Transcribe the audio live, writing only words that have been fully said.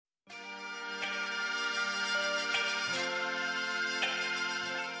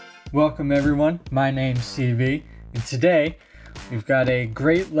Welcome everyone, my name's CV, and today we've got a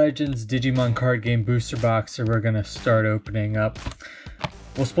Great Legends Digimon card game booster box that we're going to start opening up.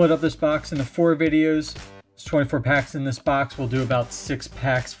 We'll split up this box into 4 videos. There's 24 packs in this box. We'll do about 6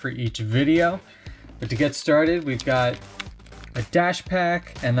 packs for each video. But to get started, we've got a dash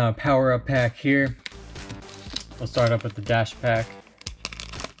pack and a power up pack here. We'll start up with the dash pack.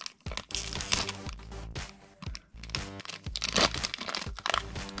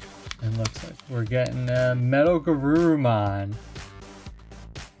 And looks like we're getting a Metal Garurumon.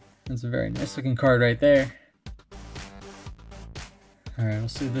 That's a very nice looking card right there. Alright, we'll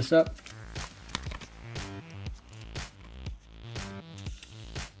sleeve this up.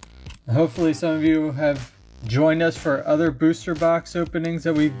 Hopefully some of you have joined us for other booster box openings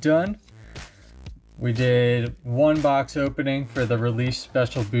that we've done. We did one box opening for the Release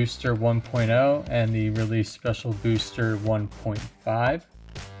Special Booster 1.0 and the Release Special Booster 1.5.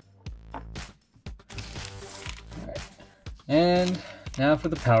 And now for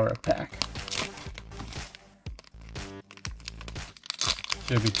the power up pack.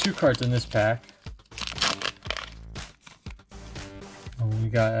 There'll be 2 cards in this pack. We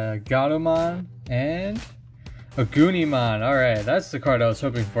got a Gatomon and a Goonimon. Alright, that's the card I was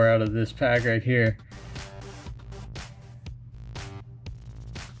hoping for out of this pack right here.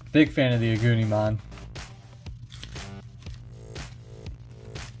 Big fan of the Goonimon.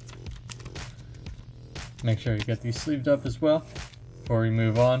 Make sure you get these sleeved up as well before we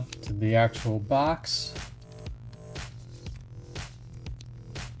move on to the actual box.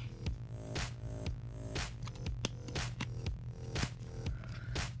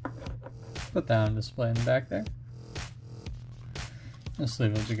 Put that on display in the back there. Let's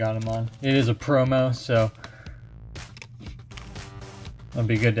leave it with Gatomon. It is a promo, so it'll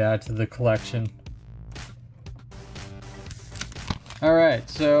be good to add to the collection. Alright,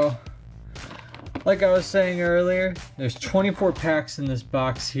 so like I was saying earlier, there's 24 packs in this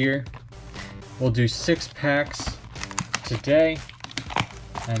box here. We'll do 6 packs today,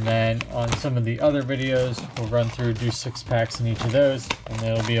 and then on some of the other videos we'll run through, do 6 packs in each of those, and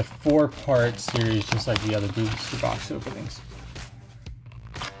it'll be a 4-part series just like the other booster box openings.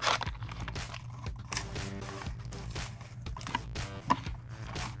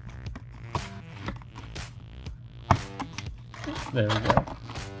 There we go.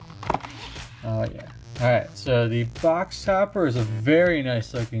 Oh yeah. Alright, so the box topper is a very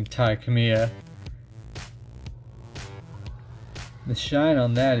nice looking Tai Kamiya. The shine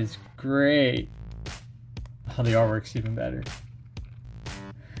on that is great. Oh, the artwork's even better.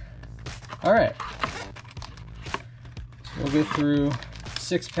 Alright. So we'll go through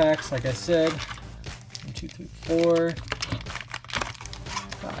 6 packs like I said. 1, 2, 3, 4,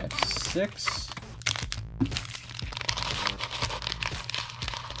 5, 6.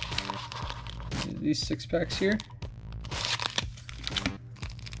 These 6 packs here.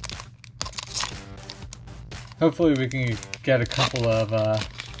 Hopefully we can get a couple of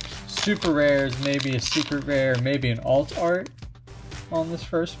super rares, maybe a secret rare, maybe an alt art on this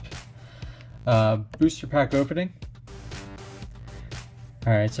first booster pack opening.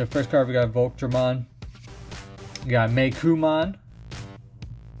 Alright, so first card we got Voltramon. We got Meikumon.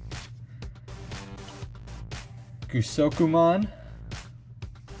 Gusokumon.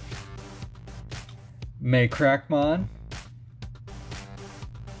 Maycrackmon,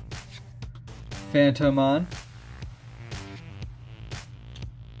 Phantomon,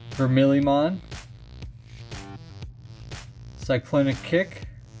 Vermillimon, Cyclonic Kick,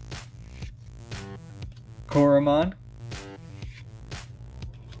 Koromon,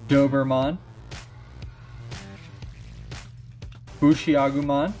 Dobermon,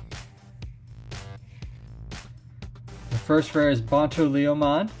 Bushiagumon. The first rare is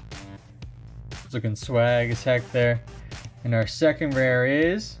Bontoleomon. Looking swag as heck there. And our second rare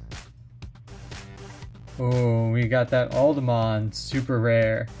is, oh, we got that Aldemon super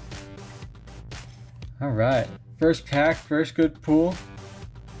rare. Alright, first pack, first good pull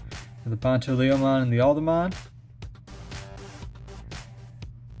for the Bontoleomon and the Aldemon.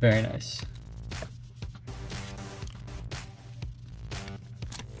 Very nice.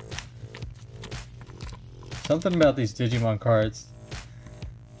 Something about these Digimon cards.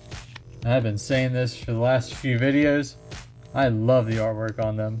 I've been saying this for the last few videos. I love the artwork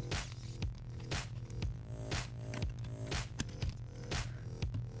on them.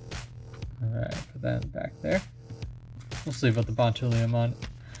 Alright, put that in the back there. We'll sleeve up the Bontoleomon.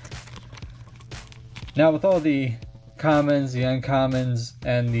 Now with all the commons, the uncommons,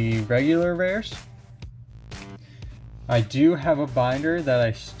 and the regular rares, I do have a binder that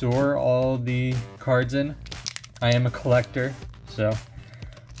I store all the cards in. I am a collector, so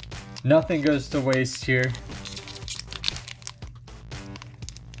Nothing goes to waste here.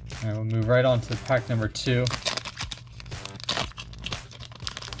 Alright, we'll move right on to pack number 2.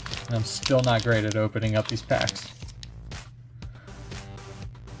 And I'm still not great at opening up these packs.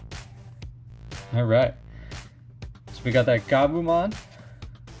 Alright. So we got that Gabumon,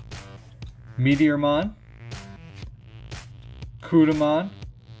 Meteormon, Kudamon,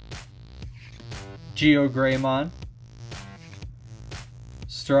 Geogreymon,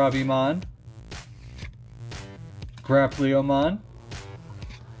 Strabimon, Grapleomon,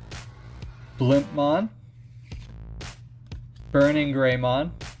 Blimpmon, Burning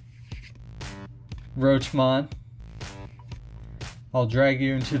Greymon, Roachmon. I'll drag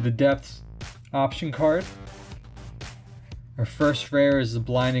you into the depths option card. Our first rare is the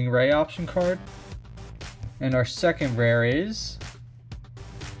Blinding Ray option card. And our second rare is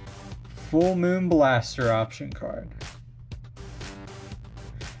Full Moon Blaster option card.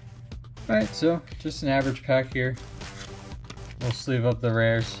 Alright, so just an average pack here. We'll sleeve up the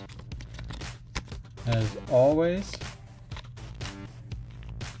rares as always.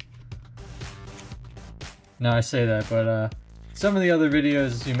 Now I say that, but some of the other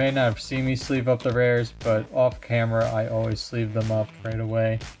videos you may not have seen me sleeve up the rares, but off camera I always sleeve them up right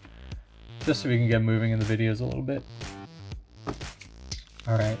away, just so we can get moving in the videos a little bit.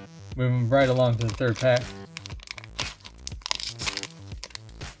 Alright, moving right along to the third pack.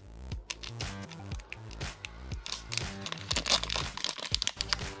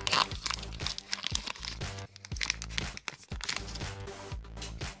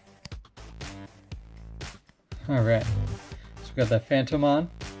 Alright, so we got that Phantomon,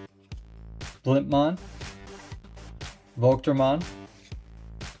 Blimpmon, Volctormon,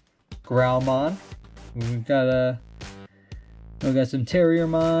 Growlmon. We got some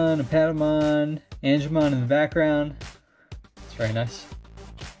Terriermon, a Patamon, Angemon in the background. That's very nice.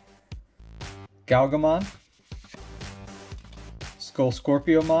 Galgamon, Skull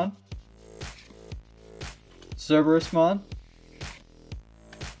Scorpiomon, Cerberusmon,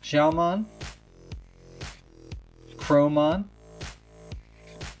 Xiaomon, Cromon,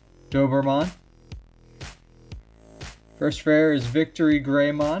 Dobermon. First rare is Victory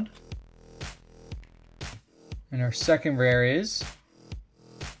Greymon. And our second rare is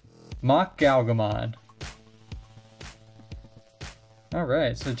Mock Galgamon.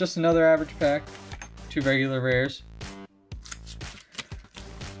 Alright, so just another average pack. 2 regular rares.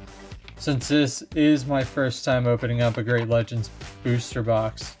 Since this is my first time opening up a Great Legends booster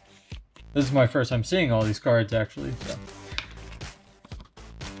box, this is my first time seeing all these cards, actually, so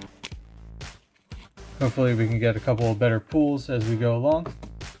hopefully we can get a couple of better pulls as we go along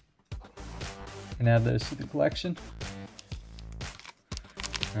and add those to the collection.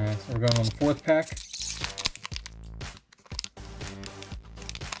 Alright, so we're going on the 4th pack.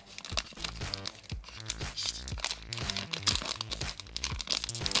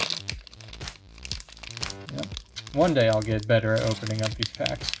 Yep. One day I'll get better at opening up these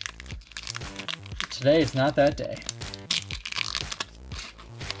packs. Today is not that day.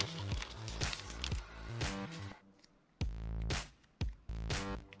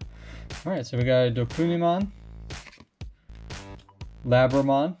 Alright, so we got a Dokunimon,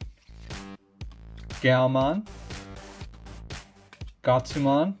 Labramon, Galmon,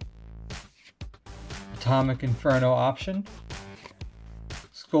 Gatsumon, Atomic Inferno option,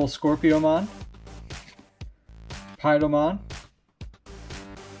 Skull Scorpiomon, Pydomon,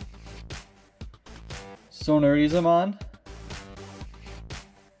 Sonorizamon,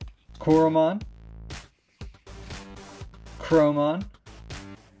 Koromon, Cromon.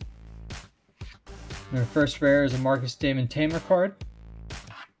 And our first rare is a Marcus Damon Tamer card.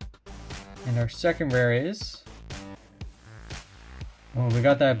 And our second rare is... oh, we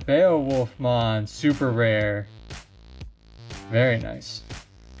got that Beowulfmon, super rare. Very nice.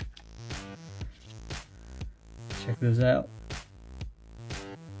 Check this out.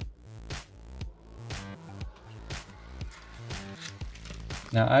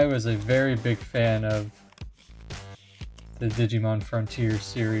 Now, I was a very big fan of the Digimon Frontier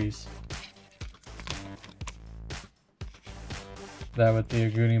series. That with the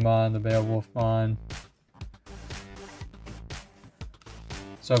Agunimon, the Beowulfmon.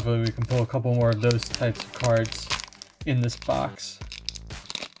 So hopefully we can pull a couple more of those types of cards in this box.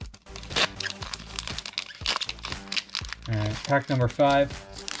 Alright, pack number 5.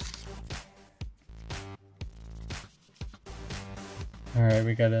 Alright,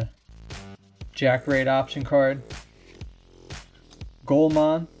 we got a Jack Raid option card,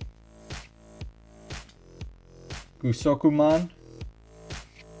 Golmon, Gusokumon,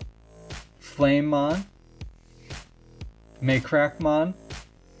 Flamemon, Maycrackmon,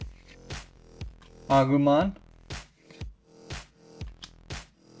 Agumon,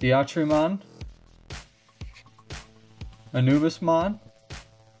 Diatrimon, Anubismon,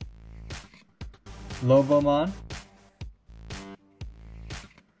 Lobomon,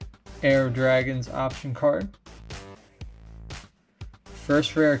 Air Dragon's option card,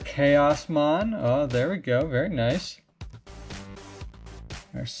 first rare Chaosmon, oh there we go, very nice.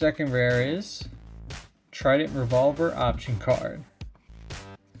 Our second rare is Trident Revolver option card.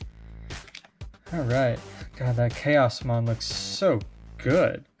 Alright, god that Chaosmon looks so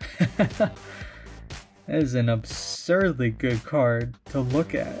good. That is an absurdly good card to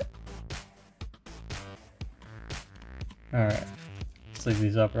look at. Alright, let's leave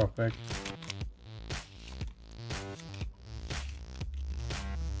these up real quick.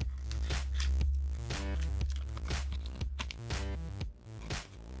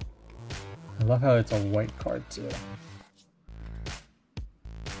 I love how it's a white card too.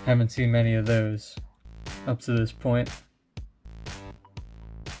 Haven't seen many of those up to this point.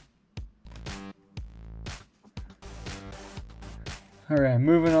 Alright,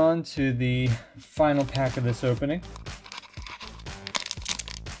 moving on to the final pack of this opening.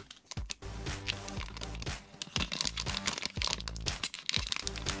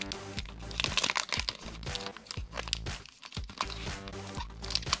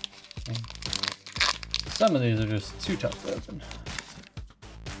 Some of these are just too tough to open.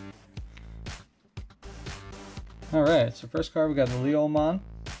 Alright, so first card we got the Leomon,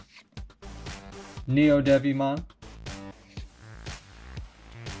 Neodevimon,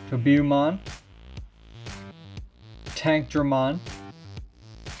 Tobiumon, Tankdramon,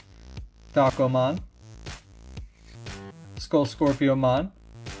 Falcomon, Skull Scorpiomon,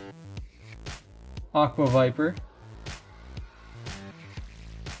 Aqua Viper,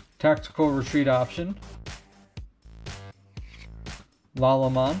 Tactical Retreat option,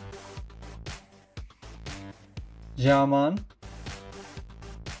 Lalamon, Jamon.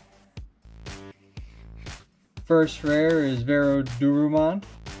 First rare is Verodurumon.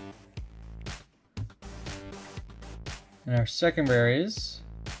 And our second rare is...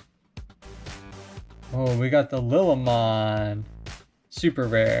 oh, we got the Lilimon. Super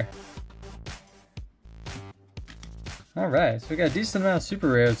rare. Alright, so we got a decent amount of super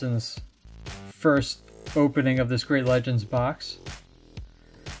rares in this first opening of this Great Legends box.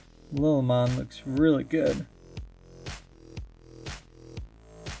 Lilimon looks really good.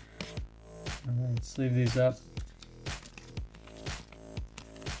 Alright, let's leave these up.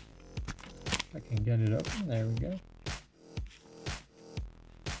 If I can get it open, there we go.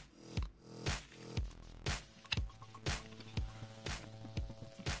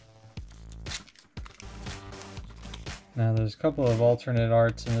 Now there's a couple of alternate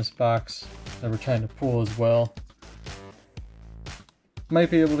arts in this box that we're trying to pull as well. Might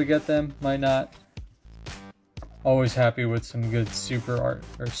be able to get them, might not. Always happy with some good super art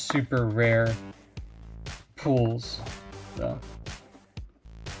or super rare pulls. So.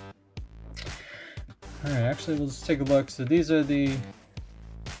 Alright, actually we'll just take a look. So these are the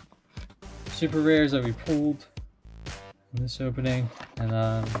super rares that we pulled in this opening.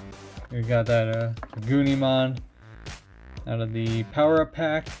 And we got that Goonimon out of the power-up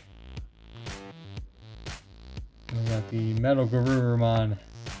pack. And we got the Metal Garurumon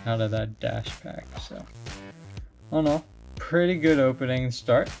out of that dash pack. So, all in all, pretty good opening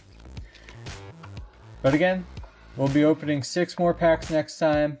start. But again, we'll be opening 6 more packs next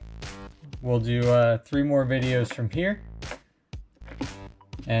time. We'll do 3 more videos from here.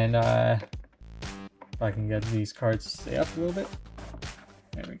 And if I can get these cards to stay up a little bit.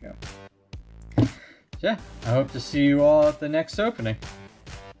 There we go. Yeah, I hope to see you all at the next opening.